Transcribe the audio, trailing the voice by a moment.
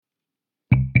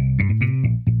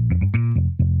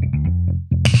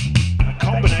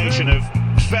combination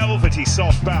of velvety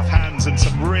soft Bath hands and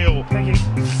some real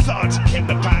thud in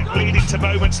the pack, leading to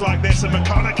moments like this. And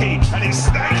McConaughey, and he's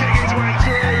snaking his way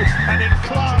through, and in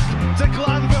Clark to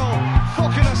Glanville.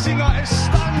 Fucking Singa is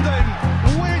standing,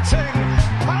 waiting,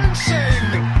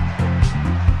 pouncing.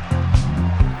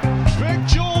 Big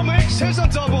Joe makes his a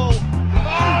double.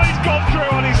 Oh, he's gone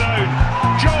through on his own.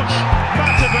 Josh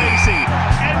Matabasi,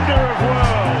 ender of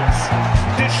worlds,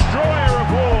 destroyer of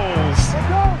walls.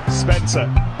 Spencer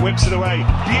whips it away,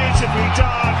 beautifully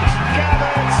done.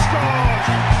 Gavin scored.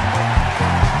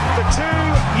 The two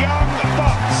young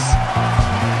bucks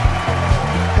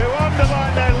who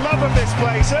underlined their love of this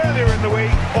place earlier in the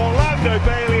week, Orlando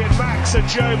Bailey and Max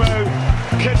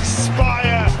Ajomo,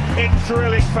 conspire in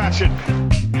thrilling fashion.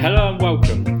 Hello and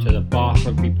welcome to the Bath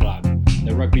Rugby Plug,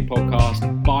 the rugby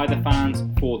podcast by the fans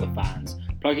for the fans,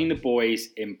 plugging the boys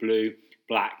in blue,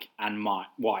 black and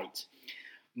white.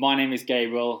 My name is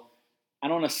Gabriel,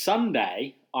 and on a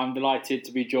Sunday, I'm delighted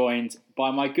to be joined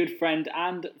by my good friend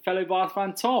and fellow Bath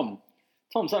fan, Tom.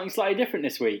 Tom, something slightly different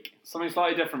this week. Something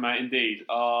slightly different, mate, indeed.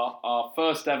 Our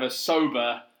first ever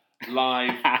sober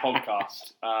live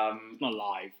podcast. Not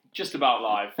live. Just about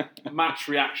live. Match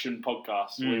reaction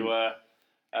podcast. We were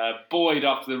buoyed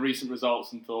after the recent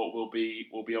results and thought we'll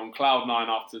be on cloud nine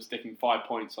after sticking 5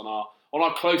 points on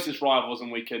our closest rivals,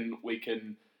 and we can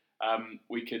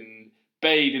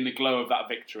bathe in the glow of that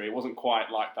victory. It wasn't quite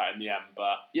like that in the end,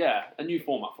 but yeah, a new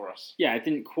format for us. Yeah, it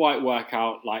didn't quite work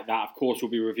out like that. Of course,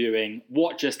 we'll be reviewing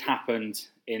what just happened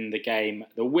in the game,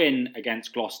 the win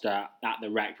against Gloucester at the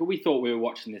Rec. But we thought we were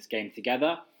watching this game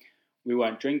together. We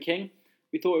weren't drinking.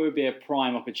 We thought it would be a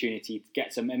prime opportunity to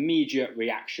get some immediate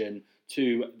reaction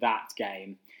to that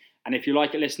game. And if you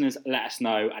like it, listeners, let us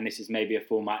know. And this is maybe a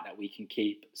format that we can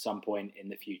keep some point in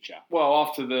the future. Well,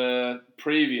 after the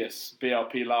previous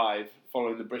BRP Live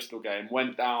following the Bristol game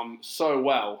went down so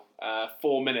well,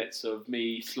 4 minutes of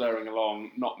me slurring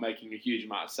along, not making a huge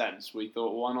amount of sense, we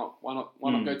thought, why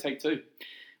not go take two?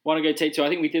 Why not go take two? I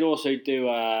think we did also do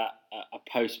a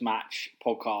post-match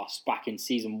podcast back in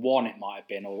season 1, it might have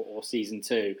been, or season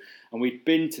 2, and we'd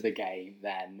been to the game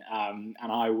then, and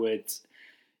I would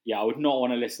not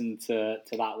want to listen to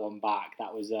that one back.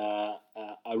 That was a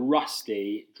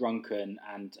rusty, drunken,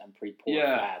 and pretty poor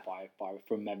affair by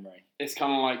from memory. It's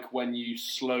kind of like when you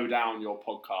slow down your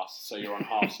podcast so you're on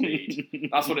half speed.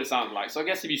 That's what it sounded like. So I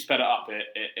guess if you sped it up,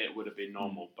 it would have been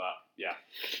normal. But yeah,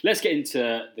 let's get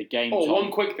into the game. Oh, Tom.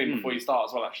 one quick thing before you start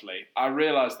as well. Actually, I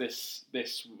realised this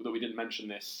that we didn't mention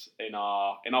this in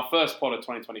our first pod of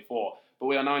 2024, but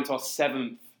we are now into our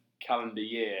 7th calendar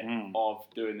year of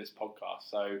doing this podcast.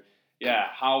 So yeah,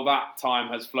 how that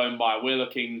time has flown by. We're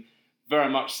looking very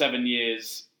much 7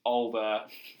 years older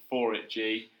for it,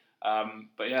 G.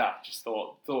 But yeah, just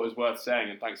thought it was worth saying,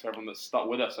 and thanks for everyone that's stuck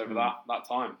with us over that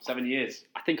time. 7 years.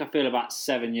 I think I feel about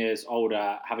 7 years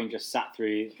older having just sat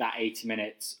through that 80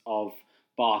 minutes of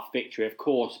Bath victory. Of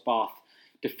course, Bath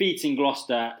defeating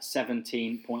Gloucester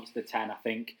 17 points to 10, I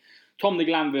think. Tom de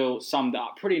Glanville summed it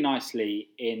up pretty nicely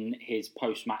in his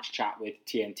post-match chat with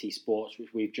TNT Sports,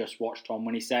 which we've just watched, Tom,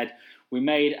 when he said, we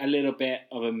made a little bit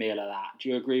of a meal of that. Do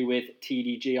you agree with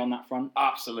TDG on that front?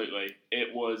 Absolutely.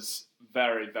 It was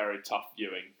very, very tough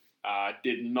viewing. I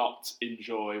did not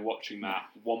enjoy watching that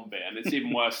one bit, and it's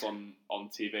even worse on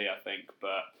TV, I think.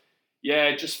 But yeah,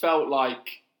 it just felt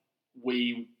like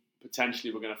we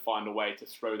potentially were going to find a way to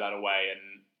throw that away,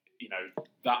 and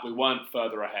that we weren't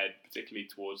further ahead, particularly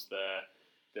towards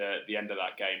the end of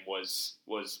that game, was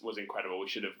incredible.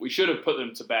 We should have put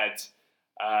them to bed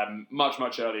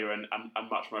much earlier and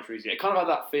much easier. It kind of had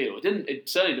that feel. It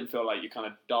certainly didn't feel like your kind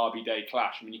of Derby Day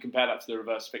clash. I mean, you compare that to the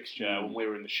reverse fixture when we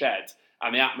were in the shed,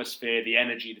 and the atmosphere, the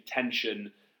energy, the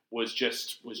tension was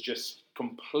just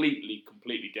completely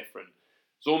different.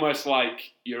 It's almost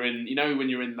like you're in, when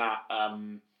you're in that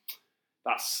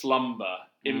slumber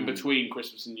in between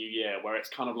Christmas and New Year, where it's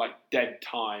kind of like dead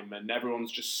time and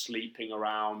everyone's just sleeping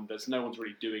around. There's no one's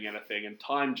really doing anything, and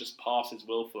time just passes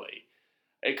willfully.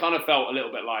 It kind of felt a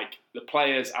little bit like the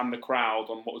players and the crowd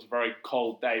on what was a very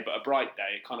cold day, but a bright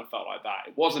day. It kind of felt like that.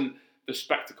 It wasn't the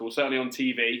spectacle, certainly on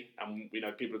TV, and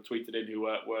people have tweeted in who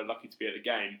were lucky to be at the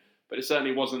game, but it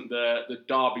certainly wasn't the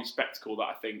Derby spectacle that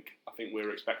I think we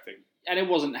were expecting. And it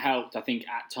wasn't helped, I think,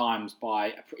 at times by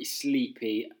a pretty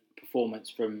sleepy performance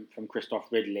from Christoph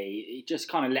Ridley. He just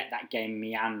kind of let that game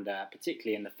meander,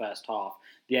 particularly in the first half.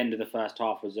 The end of the first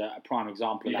half was a prime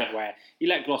example of that, where he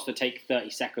let Gloucester take 30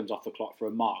 seconds off the clock for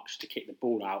a mark just to kick the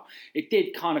ball out. It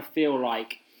did kind of feel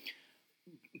like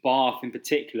Bath in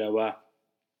particular were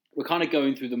kind of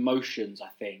going through the motions, I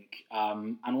think,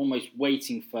 and almost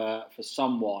waiting for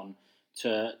someone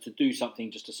to do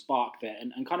something just to spark there,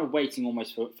 and kind of waiting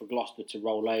almost for Gloucester to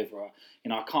roll over.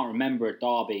 I can't remember a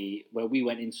derby where we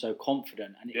went in so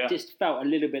confident, and it just felt a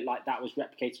little bit like that was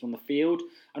replicated on the field,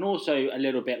 and also a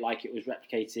little bit like it was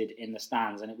replicated in the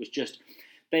stands. And it was just,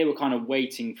 they were kind of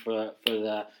waiting for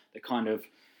the kind of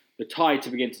the tide to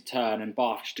begin to turn and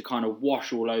Bath to kind of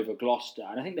wash all over Gloucester.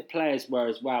 And I think the players were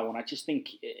as well. And I just think,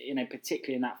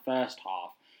 particularly in that first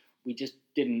half, we just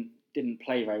didn't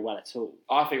play very well at all.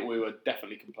 I think we were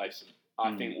definitely complacent.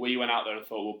 I think we went out there and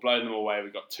thought, we'll blow them away.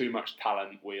 We've got too much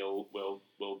talent. We'll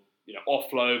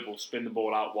offload. We'll spin the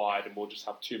ball out wide, and we'll just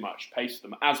have too much pace for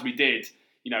them, as we did,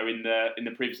 in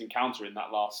the previous encounter in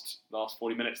that last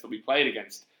 40 minutes that we played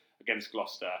against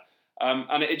Gloucester.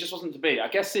 And it just wasn't to be. I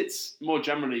guess it's more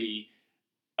generally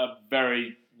a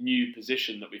very new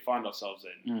position that we find ourselves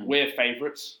in. We're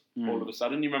favourites all of a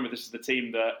sudden. You remember, this is the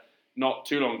team that not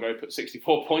too long ago put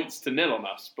 64 points to 0 on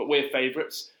us, but we're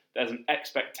favourites. There's an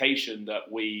expectation that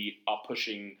we are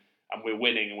pushing and we're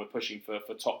winning and we're pushing for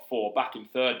top 4, back in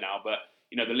third now. But,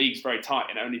 the league's very tight,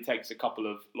 and it only takes a couple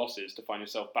of losses to find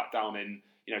yourself back down in,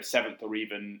 7th or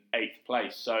even 8th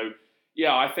place. So,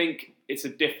 yeah, I think it's a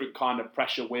different kind of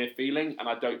pressure we're feeling, and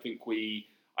I don't think we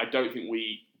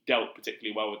dealt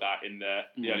particularly well with that in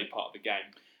the early part of the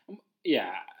game.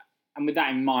 Yeah, and with that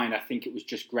in mind, I think it was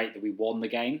just great that we won the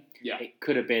game. Yeah. It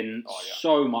could have been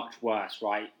so much worse,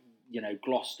 right?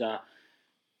 Gloucester,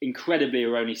 incredibly,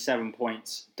 are only 7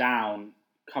 points down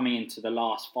coming into the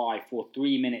last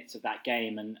 3 minutes of that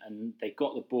game, and they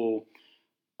got the ball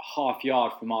half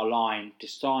yard from our line,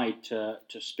 decide to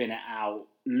spin it out,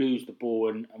 lose the ball,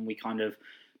 and we kind of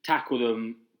tackle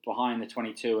them behind the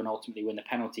 22 and ultimately win the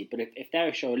penalty. But if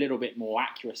they show a little bit more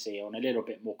accuracy and a little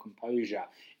bit more composure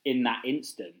in that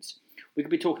instance, we could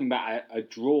be talking about a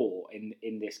draw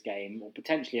in this game, or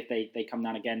potentially, if they come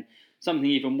down again, something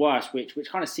even worse, which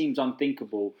kind of seems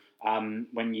unthinkable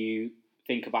when you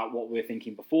think about what we were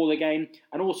thinking before the game,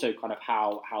 and also kind of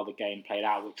how the game played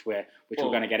out, which we're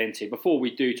going to get into. Before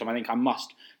we do, Tom, I think I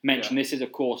must mention this is,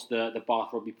 of course, the Bath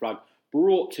Rugby Plug,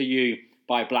 brought to you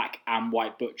by Black and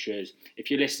White Butchers.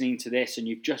 If you're listening to this and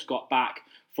you've just got back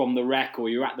from the rec, or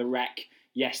you're at the rec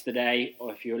yesterday,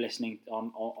 or if you're listening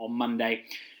on Monday,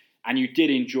 and you did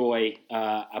enjoy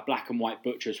a Black and White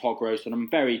Butchers hog roast, and I'm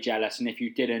very jealous, and if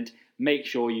you didn't, make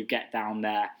sure you get down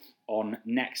there on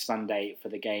next Sunday for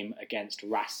the game against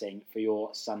Racing for your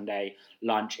Sunday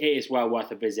lunch. It is well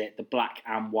worth a visit, the Black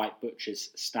and White Butchers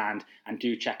stand, and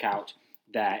do check out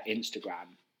their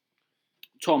Instagram.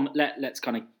 Tom, let's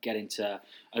kind of get into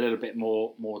a little bit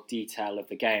more detail of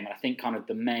the game. And I think kind of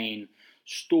the main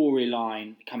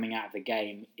storyline coming out of the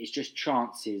game is just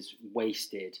chances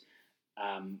wasted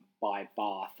by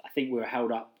Bath. I think we were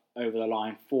held up over the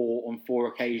line on four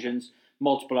occasions,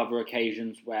 multiple other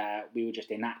occasions where we were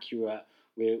just inaccurate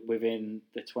within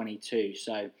the 22.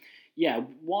 So, yeah,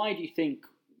 why do you think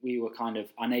we were kind of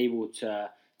unable to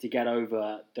get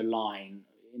over the line?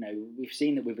 We've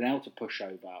seen that we've been able to push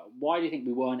over. Why do you think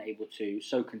we weren't able to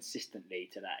so consistently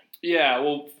today? Yeah,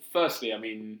 well, firstly, I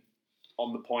mean,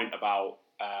 on the point about,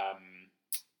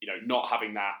 not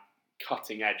having that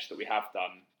cutting edge that we have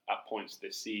done at points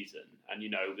this season. And,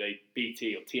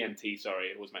 TNT,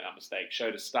 I always make that mistake,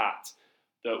 showed a stat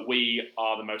that we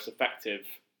are the most effective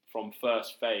from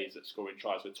first phase at scoring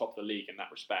tries. We're top of the league in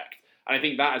that respect. And I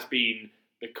think that has been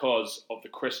because of the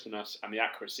crispness and the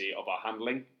accuracy of our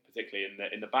handling, particularly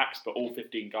in the backs, but all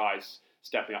 15 guys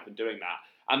stepping up and doing that.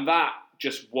 And that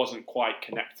just wasn't quite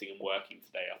connecting and working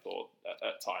today, I thought,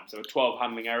 at times. There were 12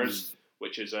 handling errors,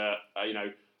 which is a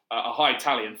high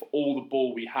tally. And for all the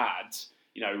ball we had,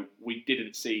 we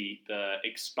didn't see the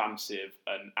expansive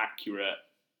and accurate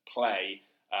play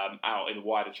out in the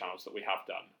wider channels that we have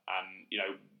done.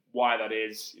 And, why that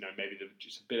is, maybe there's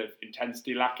just a bit of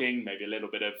intensity lacking, maybe a little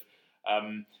bit of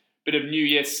New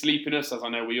Year sleepiness, as I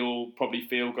know we all probably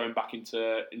feel going back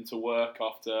into work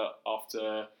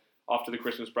after the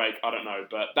Christmas break. I don't know,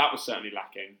 but that was certainly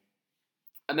lacking.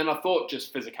 And then I thought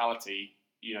just physicality.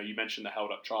 You mentioned the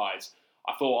held up tries.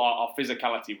 I thought our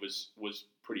physicality was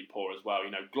pretty poor as well.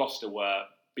 Gloucester were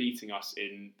beating us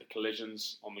in the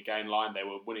collisions on the gain line. They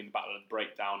were winning the battle of the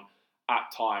breakdown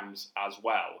at times as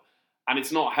well. And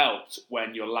it's not helped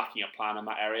when you're lacking a plan in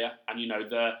that area. And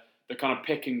the kind of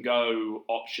pick and go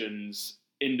options,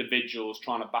 individuals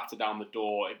trying to batter down the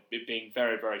door, it being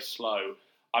very, very slow,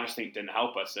 I just think didn't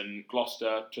help us. And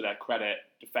Gloucester, to their credit,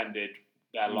 defended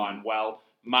their line well,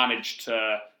 managed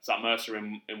to, Zach Mercer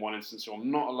in one instance, who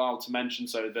I'm not allowed to mention,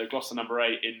 so the Gloucester number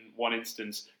 8 in one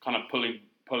instance, kind of pulling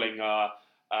I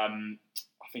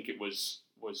think it was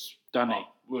Dunny.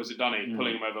 Was it Dunny?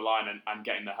 Pulling him over the line and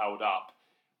getting the held up.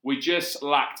 we just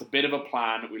lacked a bit of a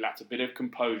plan. We lacked a bit of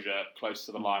composure close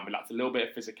to the line. We lacked a little bit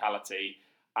of physicality.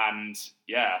 And,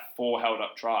 4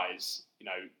 held-up tries.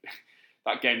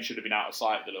 That game should have been out of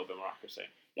sight with a little bit more accuracy.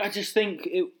 I just think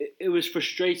it was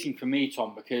frustrating for me,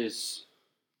 Tom, because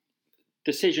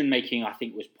decision-making, I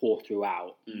think, was poor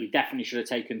throughout. We definitely should have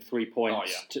taken 3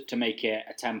 points to make it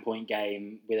a 10-point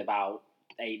game with about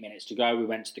 8 minutes to go. We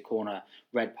went to the corner,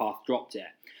 Redpath dropped it.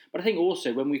 But I think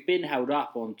also when we've been held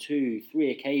up on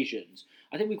 2-3 occasions,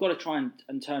 I think we've got to try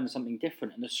and turn something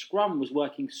different. And the scrum was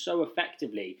working so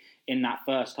effectively in that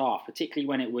first half, particularly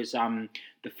when it was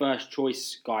the first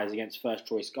choice guys against first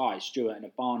choice guys, Stewart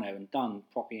and Abano and Dunn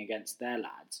propping against their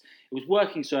lads. It was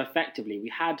working so effectively. We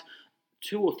had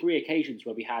 2 or 3 occasions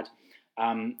where we had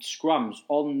scrums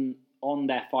on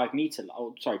their 5 metre,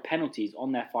 penalties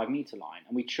on their 5 metre line,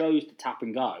 and we chose to tap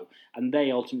and go, and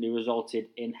they ultimately resulted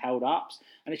in held ups.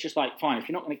 And it's just like, fine, if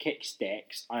you're not going to kick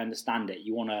sticks, I understand it.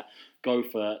 You want to go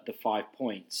for the 5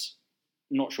 points.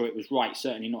 Not sure it was right,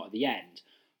 certainly not at the end,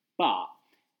 but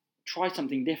try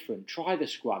something different. Try the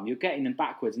scrum. You're getting them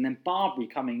backwards, and then Barbary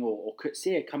coming or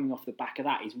Kutsia coming off the back of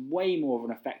that is way more of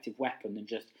an effective weapon than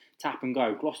just tap and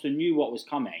go. Gloucester knew what was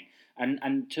coming,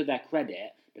 and to their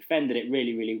credit, defended it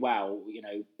really, really well,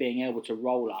 being able to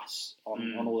roll us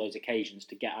on all those occasions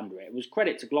to get under it. It was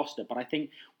credit to Gloucester, but I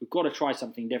think we've got to try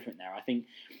something different there. I think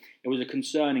it was a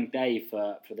concerning day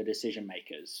for the decision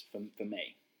makers, for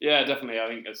me. Yeah, definitely. I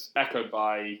think it's echoed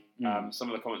by some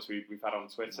of the comments we've had on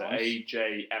Twitter. Nice.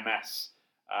 AJMS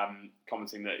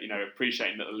commenting that,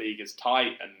 appreciating that the league is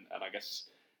tight and I guess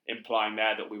implying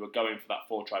there that we were going for that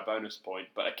 4-try bonus point,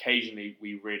 but occasionally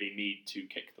we really need to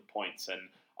kick the points. And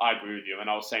I agree with you. And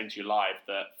I was saying to you live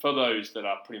that for those that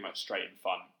are pretty much straight in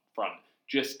front,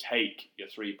 just take your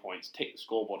 3 points, take the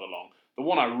scoreboard along. The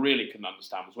one I really couldn't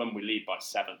understand was when we lead by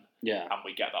 7 and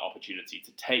we get that opportunity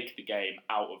to take the game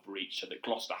out of reach so that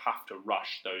Gloucester have to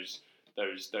rush those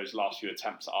last few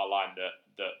attempts at our line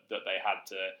that they had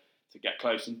to get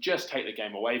close and just take the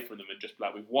game away from them and just be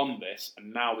like, we've won this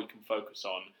and now we can focus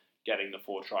on getting the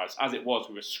 4 tries. As it was,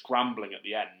 we were scrambling at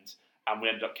the end and we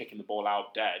ended up kicking the ball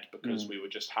out dead because we were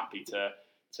just happy to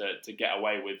get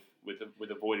away with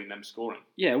avoiding them scoring.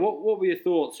 Yeah, what were your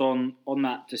thoughts on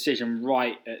that decision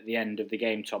right at the end of the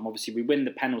game, Tom? Obviously, we win the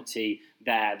penalty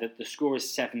there. The score is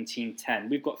 17-10.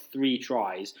 We've got 3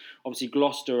 tries. Obviously,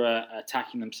 Gloucester are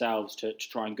attacking themselves to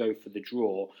try and go for the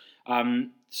draw.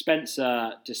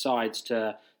 Spencer decides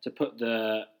to put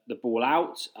the ball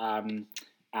out and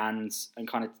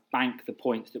kind of bank the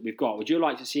points that we've got. Would you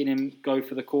like to see him go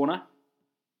for the corner?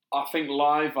 I think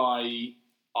live I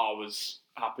was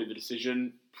happy with the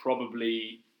decision,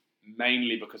 probably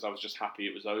mainly because I was just happy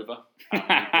it was over and we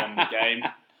won the game.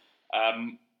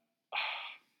 I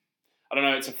don't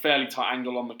know, it's a fairly tight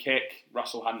angle on the kick.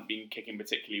 Russell hadn't been kicking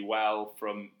particularly well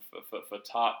for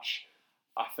touch.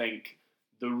 I think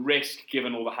the risk,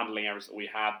 given all the handling errors that we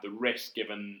had, the risk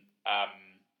given the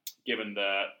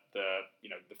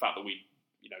fact that we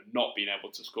not being able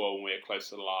to score when we were close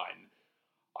to the line,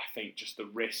 I think just the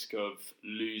risk of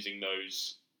losing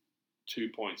those 2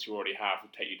 points you already have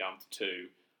would take you down to 2.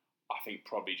 I think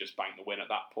probably just bank the win at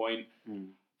that point.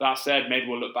 That said, maybe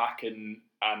we'll look back and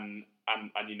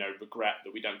regret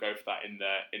that we don't go for that in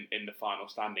the final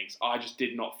standings. I just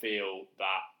did not feel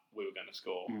that we were going to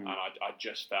score, and I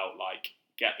just felt like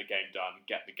get the game done,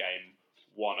 get the game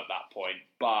won at that point.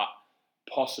 But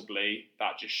possibly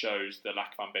that just shows the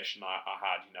lack of ambition I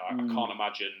had. I can't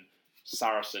imagine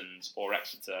Saracens or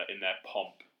Exeter in their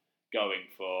pomp going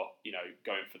for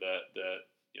the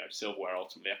silverware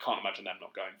ultimately. I can't imagine them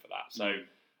not going for that. So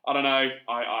I don't know.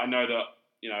 I know that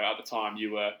at the time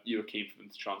you were keen for them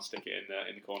to try and stick it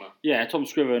in the corner. Yeah, Tom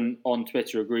Scriven on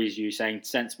Twitter agrees with you, saying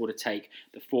sensible to take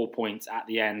the 4 points at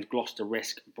the end. Gloucester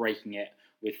risk breaking it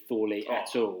with Thorley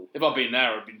et al. If I'd been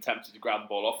there, I'd been tempted to grab the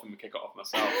ball off him and kick it off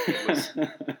myself.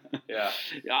 Yeah,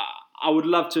 I would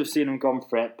love to have seen them gone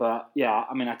for it, but yeah,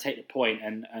 I mean, I take the point,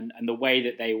 and the way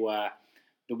that they were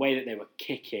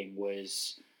kicking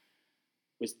was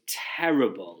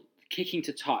terrible. Kicking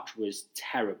to touch was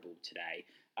terrible today.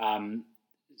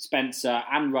 Spencer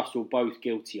and Russell both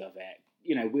guilty of it.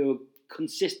 We were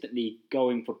consistently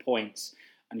going for points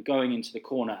and going into the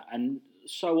corner, and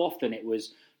so often it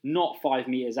was not 5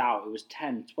 metres out, it was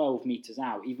 10, 12 metres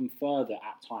out, even further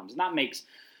at times. And that makes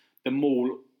the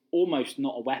maul almost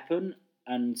not a weapon,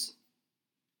 and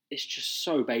it's just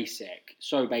so basic.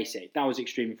 That was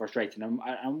extremely frustrating. And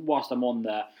whilst I'm on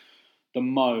the the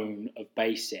moan of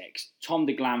basics. Tom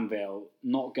de Glanville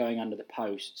not going under the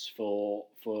posts for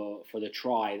the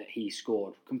try that he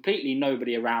scored. Completely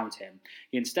nobody around him.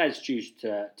 He instead chooses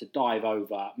to dive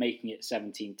over, making it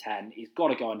 17-10. He's got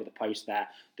to go under the post there.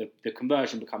 The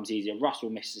conversion becomes easier. Russell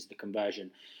misses the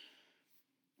conversion.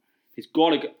 He's got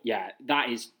to go. Yeah, that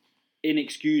is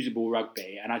inexcusable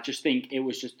rugby. And I just think it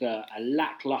was just a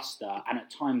lacklustre and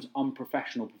at times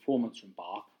unprofessional performance from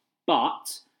Bath.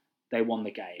 But they won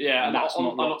the game. Yeah, and that's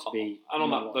not to be. And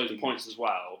on those points as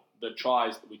well, the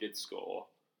tries that we did score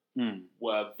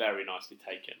were very nicely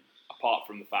taken. Apart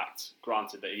from the fact,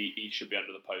 granted, that he should be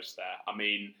under the post there. I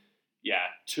mean, yeah,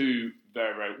 three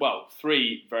very,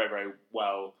 very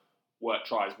well worked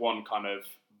tries. One kind of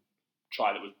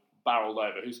try that was barreled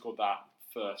over. Who scored that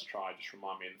first try? Just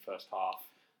remind me in the first half.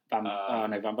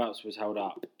 Van Belts was held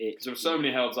up. Because there were so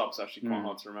many held ups, actually quite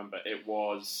hard to remember. It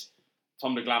was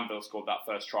Tom de Glanville scored that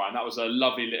first try, and that was a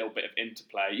lovely little bit of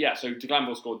interplay. Yeah, so de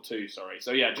Glanville scored 2, sorry.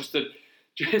 So yeah, just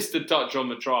to touch on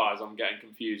the tries, I'm getting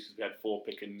confused because we had 4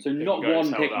 pick and so not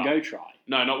one pick and go try.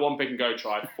 No, not one pick and go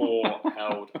try. 4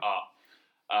 held up.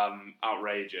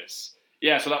 Outrageous.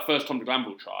 Yeah, so that first Tom de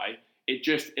Glanville try, it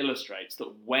just illustrates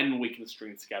that when we can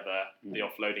string together the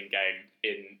offloading game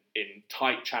in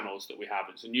tight channels that we have,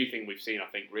 it's a new thing we've seen, I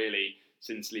think, really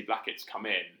since Lee Blackett's come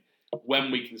in.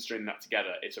 When we can string that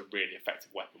together, it's a really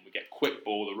effective weapon. We get quick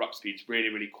ball, the ruck speed's really,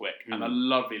 really quick, and a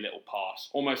lovely little pass,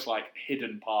 almost like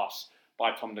hidden pass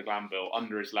by Tom de Glanville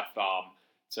under his left arm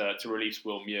to release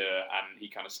Will Muir, and he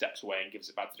kind of steps away and gives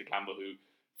it back to de Glanville, who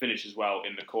finishes well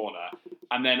in the corner.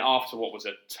 And then after what was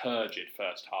a turgid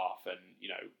first half, and, you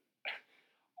know,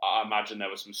 I imagine there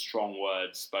were some strong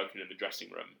words spoken in the dressing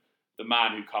room, the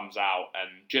man who comes out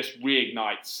and just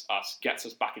reignites us, gets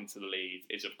us back into the lead,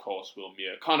 is of course Will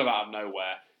Muir. Kind of out of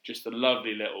nowhere, just a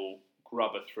lovely little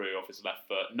grubber through off his left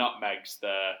foot, nutmegs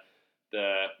the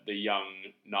young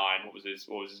 9. What was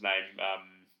his name?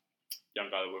 Young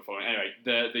guy that we were following. Anyway,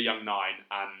 the young 9,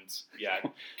 and yeah,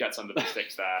 gets under the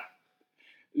sticks there.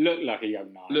 Looked like a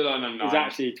young 9. Looked like a young 9. He's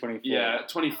actually 24. Yeah,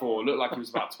 24. Looked like he was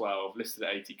about 12. Listed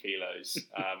at 80 kilos.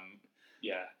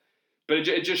 Yeah. But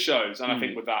it just shows, and I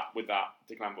think with that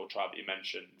de Glanville try that you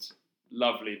mentioned,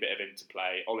 lovely bit of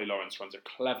interplay. Ollie Lawrence runs a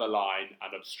clever line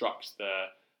and obstructs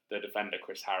the defender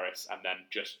Chris Harris, and then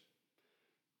just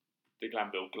de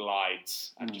Glanville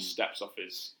glides and just steps off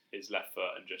his left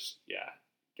foot and just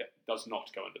does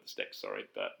not go under the sticks.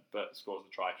 But scores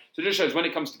the try. So it just shows when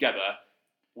it comes together,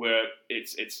 where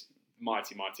it's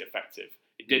mighty effective.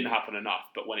 It didn't happen enough,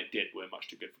 but when it did, we're much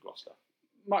too good for Gloucester.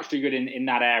 Much too good in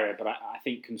that area, but I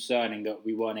think concerning that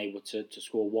we weren't able to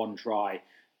score one try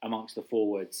amongst the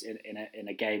forwards in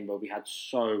a game where we had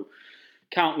so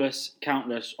countless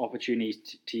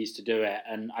opportunities to do it.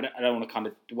 And I don't want to kind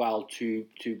of dwell too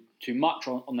much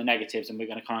on the negatives, and we're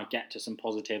going to kind of get to some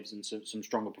positives and some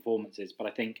stronger performances. But I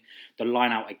think the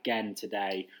line out again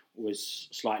today was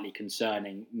slightly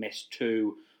concerning. Missed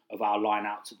 2 of our line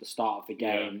outs at the start of the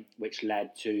game, which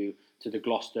led to the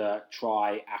Gloucester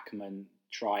try, Ackerman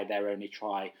try, their only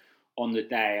try on the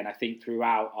day. And I think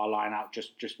throughout our line out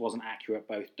just wasn't accurate,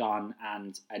 both Dunn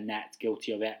and Annette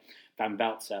guilty of it. Van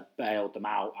Beltzer bailed them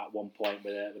out at one point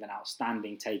with an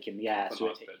outstanding take in the air. So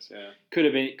it could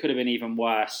have been even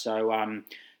worse. So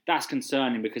that's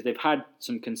concerning because they've had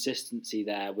some consistency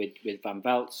there with Van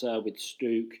Beltzer, with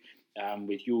Stook,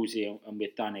 with Yulzi and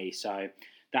with Dunny. So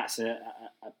that's a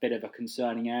bit of a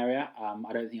concerning area.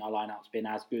 I don't think our line-out's been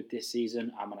as good this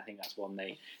season, and I think that's one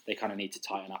they kind of need to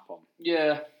tighten up on.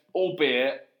 Yeah,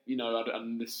 albeit, you know,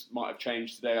 and this might have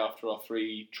changed today after our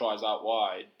 3 tries out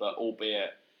wide, but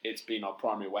albeit it's been our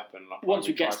primary weapon. Once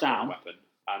it gets down. Weapon,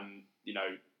 and, you know,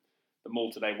 the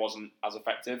maul today wasn't as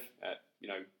effective. You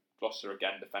know, Gloucester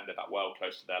again defended that well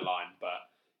close to their line, but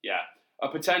yeah, a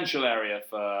potential area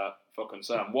for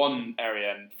concern. One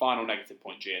area and final negative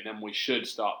point, G, and then we should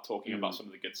start talking about some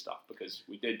of the good stuff because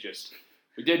we did just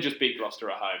beat Gloucester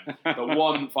at home. But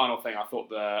one final thing, I thought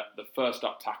the first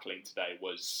up tackling today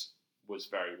was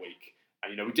very weak, and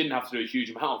you know we didn't have to do a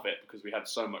huge amount of it because we had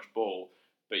so much ball.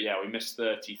 But yeah, we missed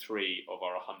 33 of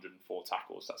our 104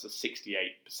 tackles. That's a 68%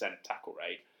 tackle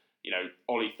rate. You know,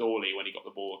 Ollie Thorley, when he got the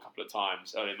ball a couple of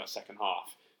times early in the second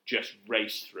half, just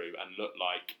raced through and looked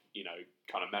like, you know,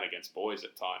 kind of men against boys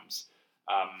at times.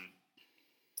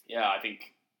 I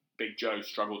think Big Joe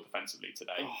struggled defensively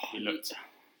today.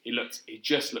 He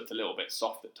just looked a little bit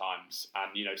soft at times.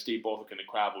 And, you know, Steve Borthwick and the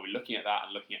crowd will be looking at that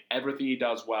and looking at everything he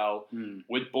does well.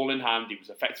 With ball in hand, he was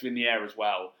effective in the air as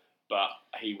well. But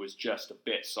he was just a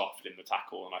bit soft in the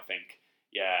tackle. And I think,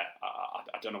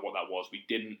 I don't know what that was. We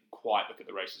didn't quite look at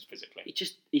the races physically.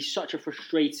 He's such a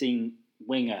frustrating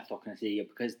winger, Thokanasiga,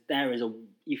 because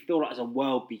you feel like there's a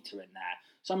world beater in there.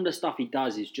 Some of the stuff he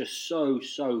does is just so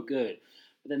good,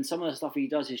 but then some of the stuff he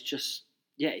does is just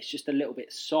it's just a little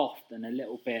bit soft and a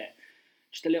little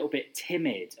bit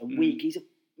timid and weak. He's a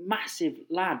massive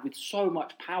lad with so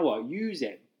much power. Use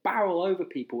it, barrel over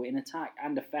people in attack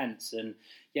and defence. And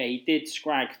he did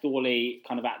scrag Thorley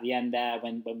kind of at the end there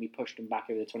when we pushed him back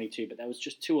over the 22. But there was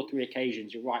just 2 or 3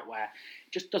 occasions, you're right, where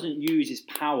he just doesn't use his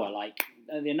power. Like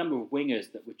there are a number of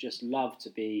wingers that would just love to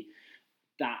be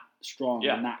that strong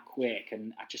and that quick,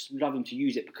 and I just love him to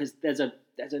use it because there's an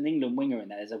England winger in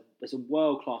there. There's a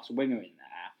world class winger in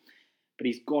there, but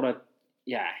he's got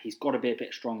to be a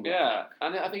bit stronger. Yeah,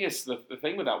 and I think it's the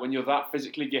thing with that, when you're that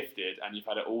physically gifted and you've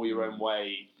had it all your own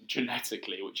way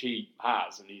genetically, which he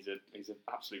has, and he's an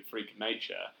absolute freak of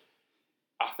nature,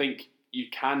 I think you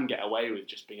can get away with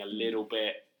just being a little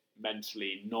bit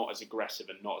mentally not as aggressive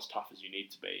and not as tough as you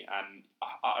need to be. And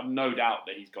I have no doubt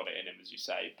that he's got it in him, as you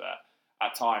say, but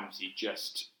at times he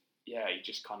just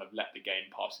kind of let the game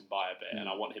pass him by a bit, and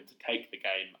I want him to take the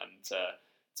game and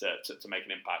to make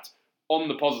an impact. On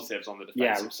the positives, on the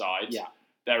defensive side,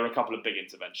 there are a couple of big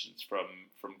interventions from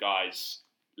guys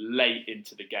late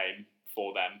into the game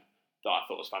for them that I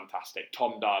thought was fantastic.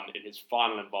 Tom Dunn, in his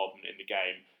final involvement in the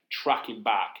game, tracking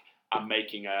back and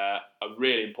making a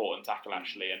really important tackle,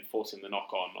 actually, and forcing the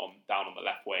knock-on down on the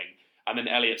left wing. And then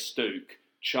Elliot Stook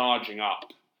charging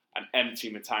up and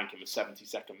emptying the tank in the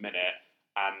 72nd minute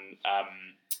and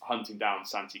hunting down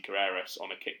Santi Carreras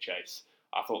on a kick chase.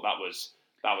 I thought that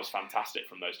was fantastic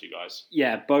from those two guys.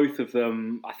 Yeah, both of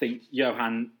them. I think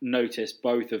Johan noticed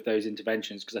both of those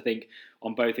interventions because I think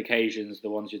on both occasions, the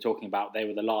ones you're talking about, they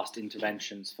were the last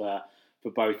interventions for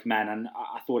both men. And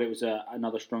I thought it was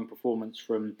another strong performance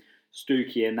from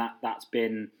Stookie, and that's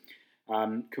been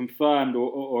confirmed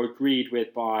or agreed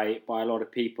with by a lot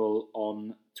of people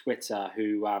on Twitter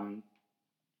who are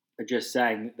just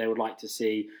saying they would like to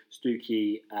see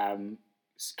Stookie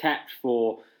kept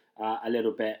for a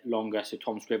little bit longer. So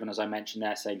Tom Scriven, as I mentioned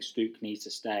there, saying Stook needs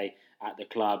to stay at the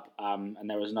club. And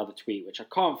there was another tweet, which I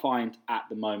can't find at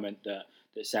the moment, that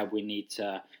said we need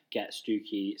to get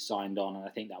Stookie signed on. And I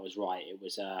think that was right.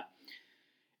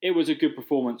 It was a good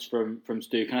performance from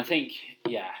Stook. And I think,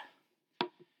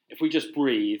 if we just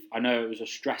breathe, I know it was a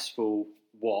stressful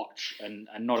watch and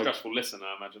not stressful listen,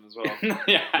 I imagine, as well.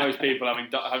 Most people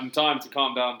having time to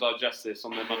calm down and digest this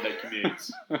on their Monday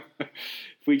commutes.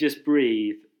 If we just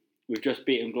breathe, we've just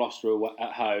beaten Gloucester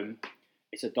at home.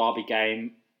 It's a derby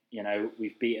game.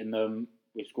 We've beaten them.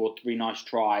 We've scored 3 nice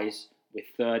tries. We're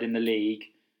 3rd in the league.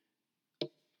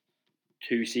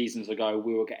 2 seasons ago,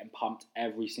 we were getting pumped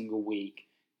every single week.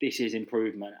 This is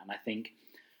improvement. And I think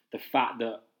the fact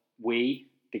that we,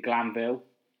 the Glanville,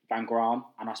 Van Graan,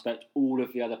 and I expect all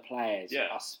of the other players,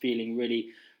 us feeling really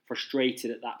frustrated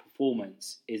at that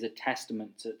performance, is a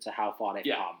testament to how far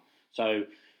they've come. So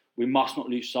we must not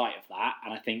lose sight of that,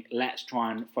 and I think let's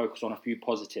try and focus on a few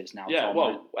positives now. Yeah, Tom.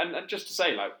 well, and just to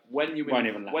say, like when you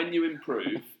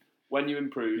improve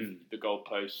the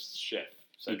goalposts shift,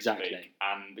 so to speak,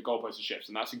 and the goalposts shifts,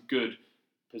 and that's a good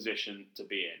position to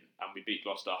be in. And we beat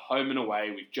Gloucester home and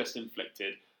away. We've just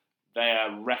inflicted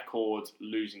their record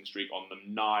losing streak on them,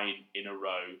 9 in a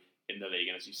row in the league,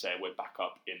 and as you say, we're back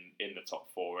up in the top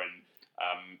 4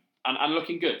 and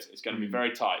looking good. It's going to be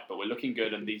very tight, but we're looking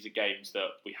good, and these are games that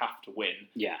we have to win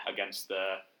against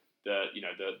the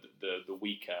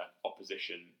weaker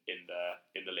opposition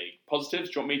in the league. Positives?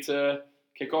 Do you want me to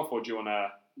kick off, or do you want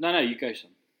to? No, you go,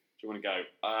 son. Do you want to go?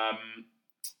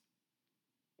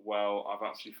 Well, I've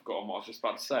actually forgotten what I was just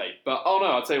about to say, but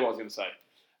I'll tell you what I was going to say.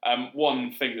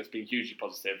 One thing that's been hugely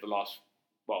positive the last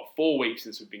 4 weeks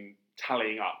since we've been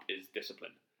tallying up is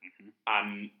discipline.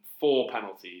 And 4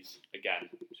 penalties again.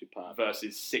 Superb.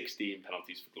 Versus 16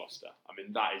 penalties for Gloucester. I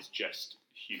mean, that is just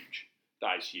huge.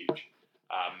 That is huge.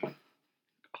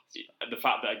 The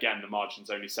fact that, again, the margin's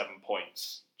only 7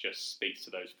 points just speaks to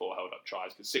those 4 held-up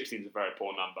tries, because 16 is a very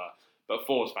poor number, but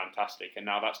 4 is fantastic. And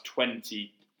now that's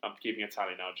 20, I'm keeping a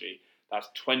tally now, G, that's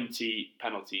 20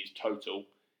 penalties total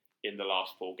in the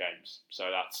last 4 games.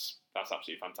 So that's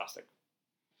absolutely fantastic.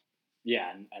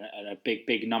 Yeah, and a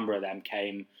big number of them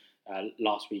came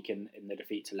last week in the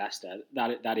defeat to Leicester.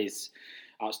 That is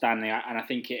outstanding, and I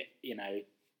think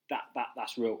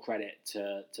that's real credit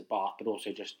to Bath, but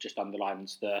also just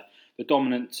underlines the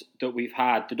dominance that we've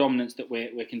had, the dominance that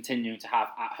we're continuing to have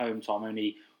at home. Tom,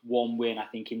 only 1 win, I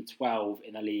think, in 12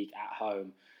 in the league at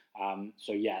home.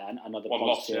 Another one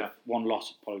positive. Loss, 1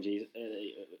 loss. Apologies.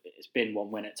 It's been 1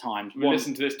 win at times. We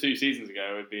listened to this 2 seasons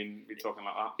ago. We've been talking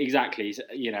like that. Exactly.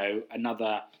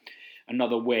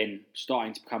 Another win,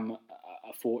 starting to become a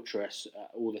a fortress.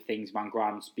 All the things Van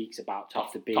Graan speaks about,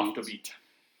 tough to beat. Tough to beat.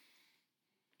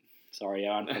 Sorry,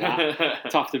 Johan, for that.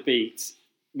 Tough to beat.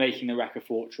 Making the Wreck a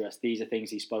fortress. These are things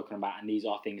he's spoken about, and these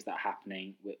are things that are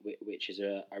happening, which is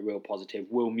a real positive.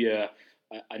 Will Muir,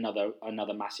 another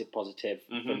massive positive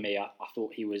for me. I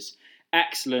thought he was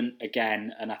excellent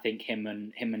again, and I think him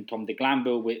and Tom de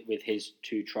Glanville with his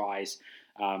 2 tries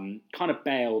kind of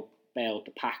bailed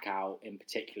the pack out in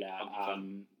particular.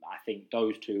 I think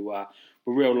those 2 were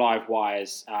real live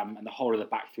wires, and the whole of the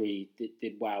back 3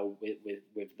 did well with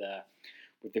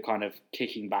the kind of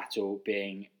kicking battle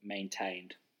being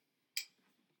maintained.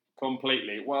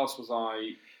 Completely. What else was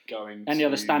I going Any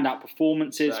other standout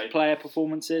performances, player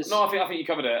performances? No, I think you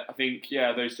covered it. I think,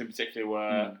 those 2 in particular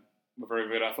were very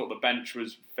good. I thought the bench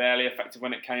was fairly effective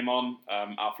when it came on.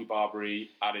 Alfie Barbary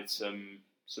added some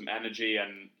energy,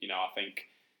 and, I think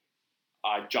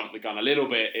I jumped the gun a little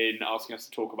bit in asking us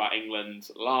to talk about England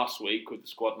last week with the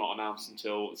squad not announced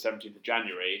until the 17th of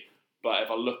January. But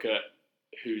if I look at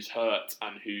who's hurt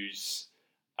and who's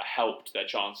helped their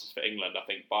chances for England, I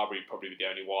think Barbary probably the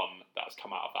only one that's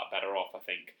come out of that better off. I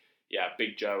think,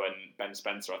 Big Joe and Ben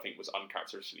Spencer, I think, was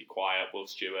uncharacteristically quiet. Will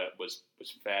Stewart was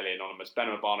fairly anonymous. Ben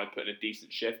Urbano put in a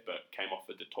decent shift, but came off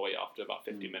for Detroit after about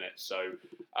 50 minutes. So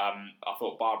I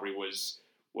thought Barbary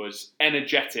was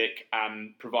energetic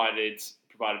and provided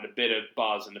a bit of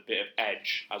buzz and a bit of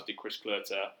edge, as did Chris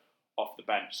Clurter off the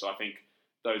bench. So I think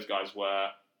those guys were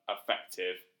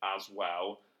effective as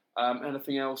well.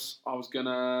 Anything else I was going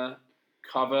to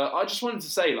cover? I just wanted to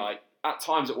say, at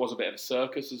times it was a bit of a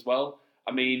circus as well.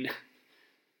 I mean,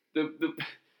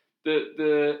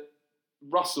 the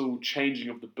Russell changing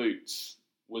of the boots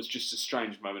was just a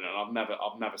strange moment, and I've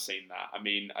never seen that. I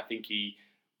mean, I think he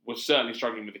was certainly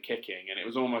struggling with the kicking, and it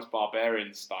was almost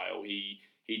barbarian style. He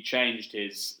changed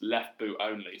his left boot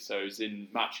only, so he was in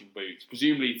matching boots,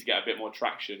 presumably to get a bit more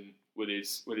traction with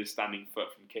his standing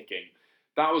foot from kicking.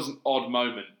 That was an odd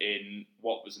moment in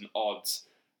what was an odd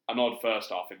first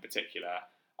half in particular.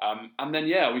 And then,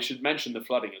 we should mention the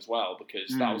flooding as well,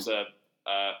 because that was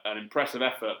an impressive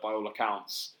effort by all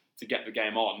accounts to get the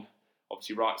game on.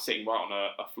 Obviously, sitting right on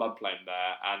a floodplain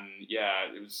there, and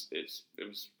it was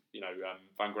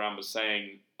Van Graan was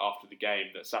saying after the game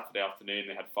that Saturday afternoon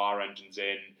they had fire engines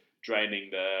in, draining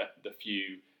the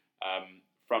few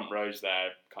front rows there,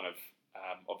 kind of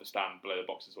the stand below the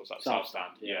boxes. What's that? South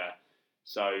stand. Yeah.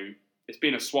 So it's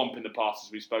been a swamp in the past,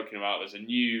 as we've spoken about. There's a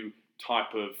new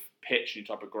type of pitch, new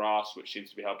type of grass, which seems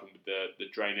to be helping with the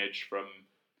drainage from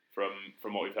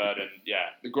what we've heard. And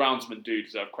the groundsmen do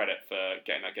deserve credit for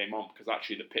getting that game on, because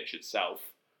actually the pitch itself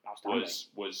was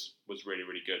really,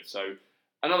 really good. So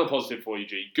another positive for you,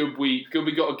 G. Good we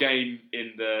got a game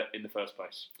in the first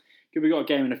place. Good we got a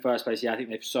game in the first place. I think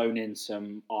they've sewn in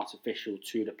some artificial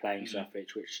to the playing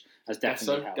surface, which has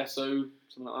definitely helped. Deso,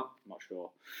 something like that? I'm not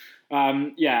sure.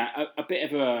 A bit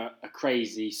of a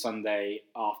crazy Sunday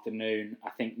afternoon. I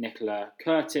think Nicola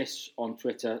Curtis on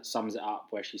Twitter sums it up,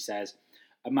 where she says,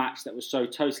 "A match that was so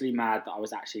totally mad that I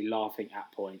was actually laughing at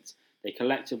points. They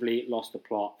collectively lost the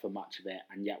plot for much of it,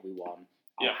 and yet we won.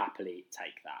 I'll happily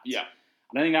take that." Yeah.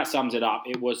 And I think that sums it up.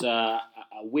 It was a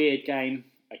weird game,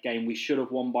 a game we should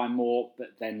have won by more,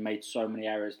 but then made so many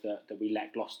errors that we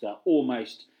let Gloucester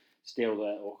almost steal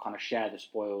or kind of share the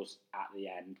spoils at the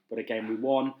end. But a game we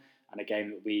won, and a game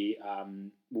that we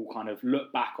will kind of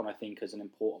look back on, I think, as an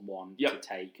important one to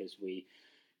take as we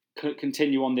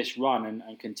continue on this run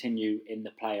and continue in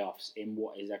the playoffs in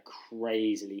what is a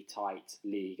crazily tight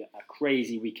league, a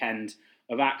crazy weekend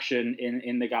of action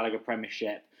in the Gallagher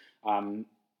Premiership,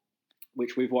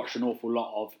 which we've watched an awful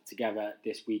lot of together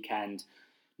this weekend.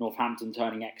 Northampton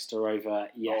turning Exeter over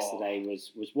yesterday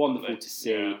was wonderful to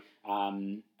see.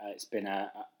 It's been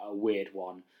a weird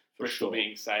one. Bristol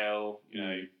beating Sale,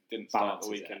 didn't start the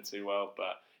weekend too well,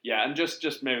 but and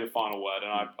just maybe the final word,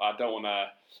 and I don't want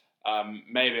to.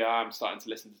 Maybe I am starting to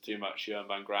listen to too much Johan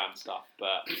Van Graan stuff,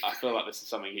 but I feel like this is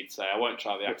something he'd say. I won't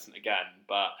try the accent again,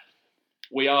 but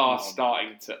we are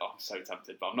starting to. Oh, I'm so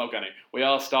tempted, but I'm not going to.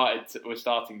 We're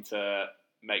starting to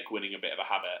make winning a bit of a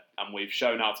habit, and we've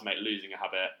shown how to make losing a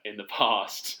habit in the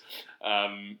past.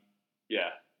 And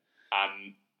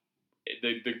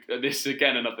this is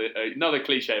again another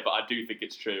cliche, but I do think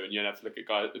it's true. And you have to look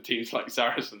at teams like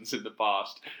Saracens in the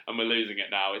past, and we're losing it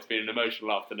now. It's been an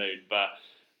emotional afternoon, but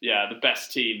the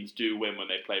best teams do win when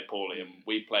they play poorly, and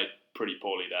we played pretty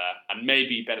poorly there. And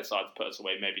maybe better sides put us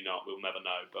away, maybe not. We'll never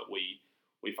know. But we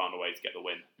found a way to get the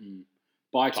win.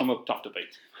 Tough to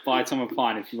beat. By Tom of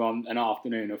Pine, if you want an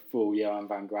afternoon of full Johan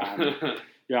Van Graan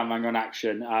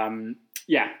action.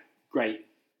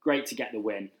 Great to get the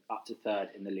win up to third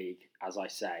in the league, as I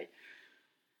say.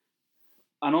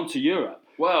 And on to Europe.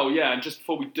 Well, yeah, and just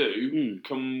before we do,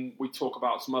 can we talk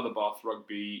about some other Bath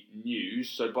rugby news?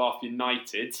 So Bath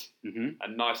United,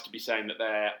 and nice to be saying that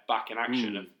they're back in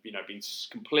action, have been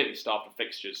completely starved of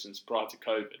fixtures since prior to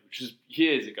COVID, which is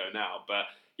years ago now. But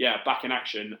yeah, back in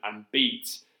action and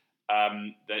beat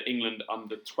the England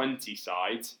under-20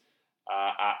 side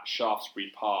at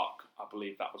Shaftesbury Park. I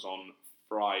believe that was on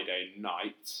Friday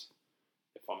night,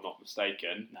 if I'm not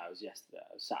mistaken. No, it was yesterday.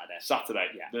 It was Saturday. Saturday.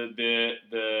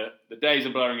 Yeah. The days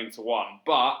are blurring into one.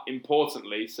 But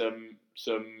importantly, some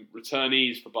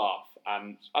returnees for Bath,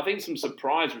 and I think some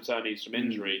surprise returnees from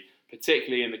injury,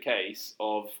 particularly in the case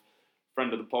of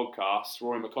friend of the podcast,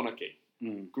 Rory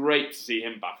McConaughey. Great to see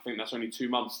him back. I think that's only 2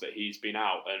 months that he's been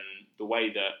out, and the way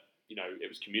that it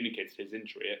was communicated his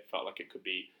injury, it felt like it could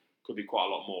be quite a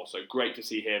lot more. So great to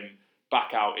see him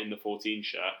back out in the 14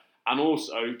 shirt. And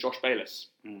also Josh Bayliss,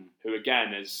 who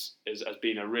again has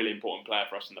been a really important player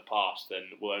for us in the past, and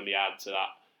will only add to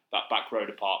that back row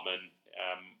department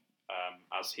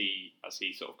as he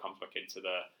sort of comes back into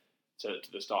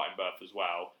the starting berth as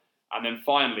well. And then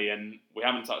finally, and we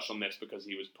haven't touched on this because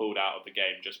he was pulled out of the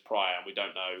game just prior, and we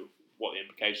don't know what the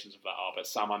implications of that are. But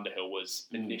Sam Underhill was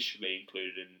initially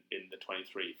included in the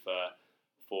 23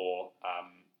 for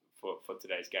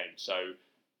today's game. So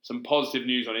some positive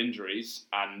news on injuries,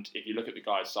 and if you look at the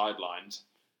guys sidelined,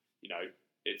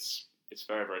 it's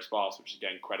very, very sparse, which is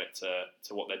again credit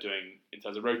to what they're doing in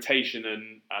terms of rotation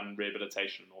and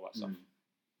rehabilitation and all that stuff.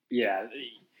 Yeah,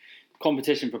 the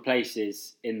competition for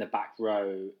places in the back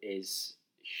row is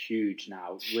huge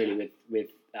now. Really, with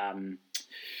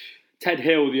Ted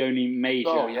Hill, the only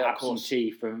major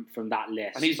absentee from that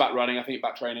list, and he's back running. I think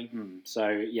back training. So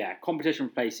yeah, competition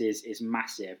for places is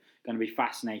massive. Going to be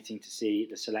fascinating to see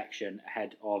the selection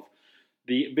ahead of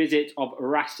the visit of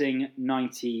Racing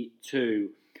 92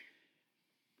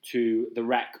 to the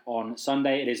Rec on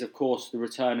Sunday. It is, of course, the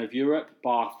return of Europe.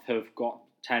 Bath have got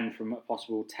 10 from a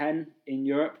possible 10 in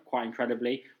Europe, quite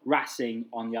incredibly. Racing,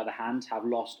 on the other hand, have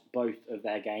lost both of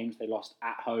their games. They lost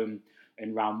at home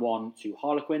in round 1 to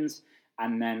Harlequins,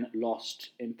 and then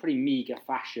lost in pretty meagre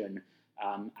fashion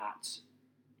at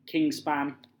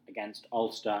Kingspan against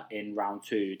Ulster in round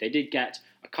 2. They did get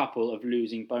a couple of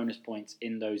losing bonus points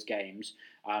in those games,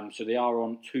 so they are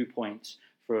on 2 points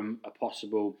from a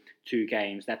possible 2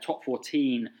 games. Their top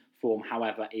 14 form,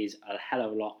 however, is a hell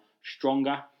of a lot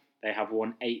stronger. They have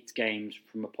won 8 games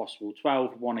from a possible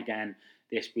 12, won again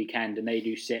this weekend, and they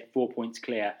do sit 4 points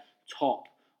clear, top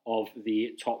of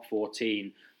the top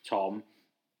 14, Tom.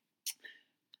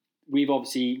 We've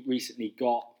obviously recently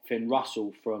got Finn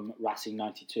Russell from Racing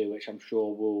 92, which I'm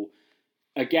sure will,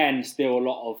 again, steal a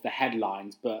lot of the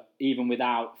headlines. But even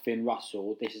without Finn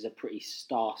Russell, this is a pretty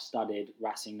star-studded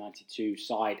Racing 92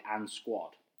 side and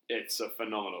squad. It's a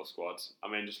phenomenal squad. I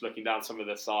mean, just looking down some of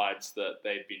the sides that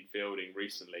they've been fielding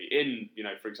recently,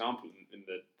 for example, in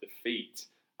the defeat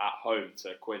at home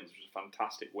to Quins, which was a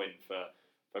fantastic win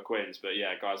for Quins. But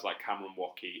yeah, guys like Cameron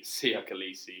Waukee, Sia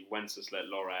Khaleesi, Wenceslas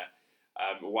Loret,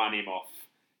 Wanimoff,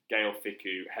 Gail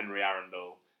Fiku, Henry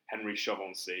Arundel, Henry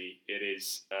Chauvency. It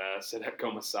is Sedek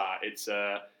Gomasa. It's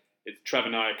Trevor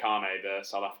Nyakane, the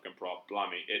South African prop.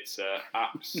 Blimey, it's an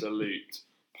absolute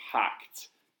packed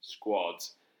squad.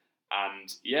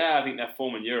 And yeah, I think their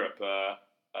form in Europe are,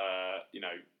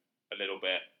 a little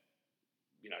bit,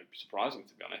 surprising,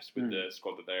 to be honest, with the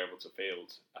squad that they're able to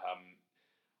field.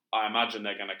 I imagine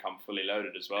they're going to come fully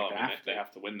loaded as well. If they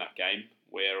have to win that game,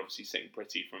 we're obviously sitting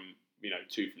pretty from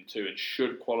 2 from 2 and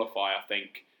should qualify. I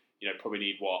think probably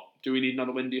need what? Do we need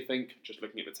another win? Do you think? Just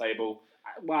looking at the table.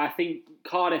 Well, I think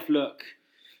Cardiff are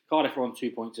on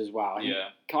 2 points as well. I think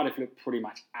Cardiff look pretty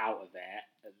much out of there.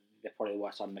 They're probably the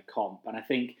worst on the comp, and I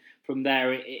think from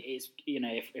there it's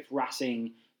if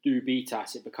Racing do beat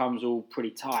us, it becomes all pretty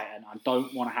tight, and I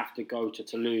don't want to have to go to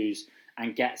Toulouse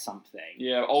and get something.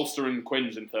 Yeah, Ulster and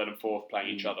Quins in 3rd and 4th playing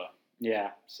each other.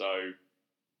 Yeah. So,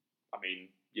 I mean,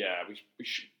 yeah, we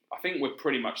should. I think we're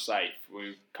pretty much safe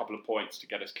with a couple of points to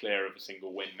get us clear of a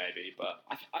single win, maybe. But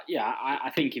I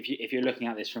think if you're looking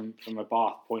at this from a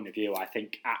Bath point of view, I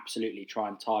think absolutely try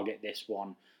and target this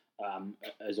one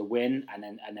as a win, and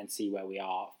then see where we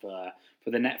are for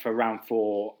round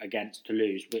 4 against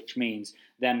Toulouse, which means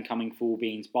them coming full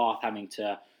beans, Bath having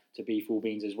to be full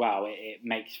beans as well. It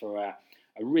makes for a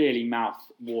really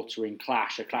mouth-watering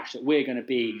clash, a clash that we're going to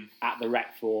be at the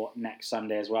Rec for next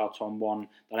Sunday as well, Tom. One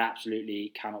that I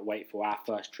absolutely cannot wait for, our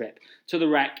first trip to the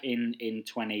Rec in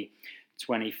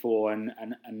 2024.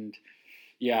 And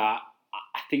yeah,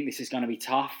 I think this is going to be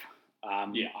tough.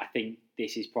 I think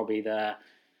this is probably the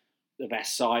the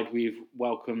best side we've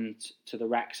welcomed to the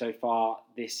Rec so far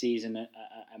this season,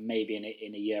 and maybe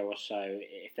in a year or so,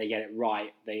 if they get it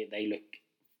right, they look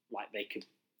like they could,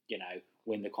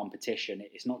 win the competition.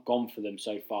 It's not gone for them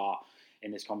so far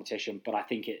in this competition, but I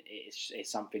think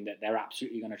it's something that they're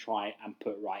absolutely going to try and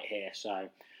put right here. So,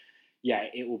 yeah,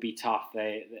 it will be tough.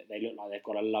 They look like they've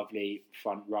got a lovely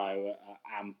front row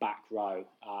and back row.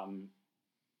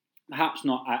 Perhaps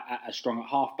not as strong at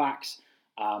half-backs,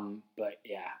 but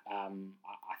yeah,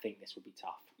 I think this will be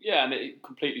tough. Yeah, and it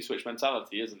completely switched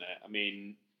mentality, isn't it? I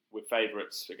mean, we're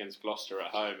favourites against Gloucester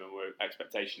at home, and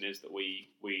expectation is that we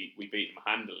beat them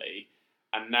handily,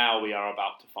 and now we are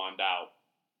about to find out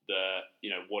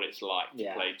what it's like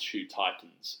to play two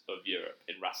titans of Europe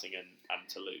in Racing and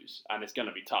Toulouse, and it's going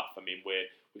to be tough. I mean,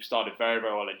 we've started very,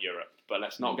 very well in Europe, but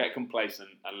let's not get complacent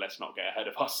and let's not get ahead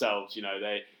of ourselves.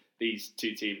 These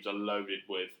two teams are loaded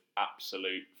with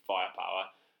absolute firepower,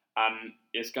 and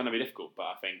it's going to be difficult. But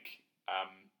I think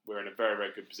we're in a very,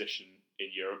 very good position in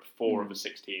Europe. 4 of the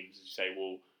 6 teams, as you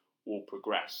say, will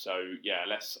progress. So yeah,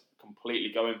 let's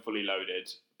completely go in fully loaded,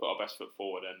 put our best foot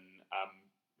forward, and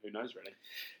who knows, really?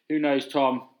 Who knows,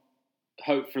 Tom?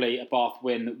 Hopefully a Bath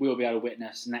win that we'll be able to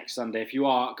witness next Sunday. If you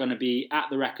are going to be at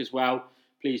the Rec as well,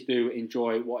 please do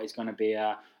enjoy what is going to be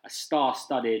a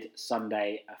star-studded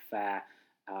Sunday affair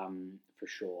for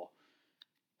sure.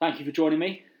 Thank you for joining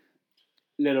me.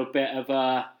 A little bit of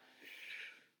a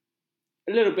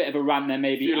rant there,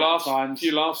 maybe. Few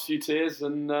laughs, few tears,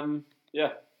 and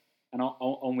yeah. And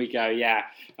on we go, yeah.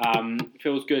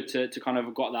 Feels good to kind of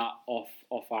have got that off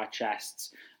our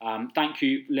chests. Thank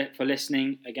you for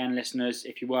listening. Again, listeners,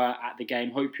 if you were at the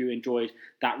game, hope you enjoyed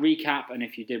that recap. And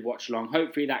if you did watch along,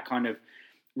 hopefully that kind of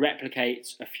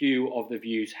replicates a few of the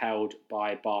views held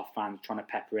by Bath fans, trying to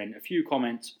pepper in a few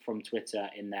comments from Twitter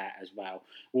in there as well.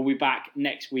 We'll be back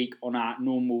next week on our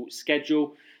normal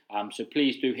schedule. So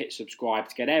please do hit subscribe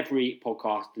to get every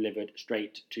podcast delivered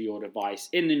straight to your device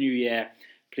in the new year.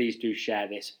 Please do share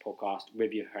this podcast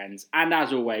with your friends. And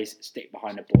as always, stick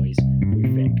behind the boys.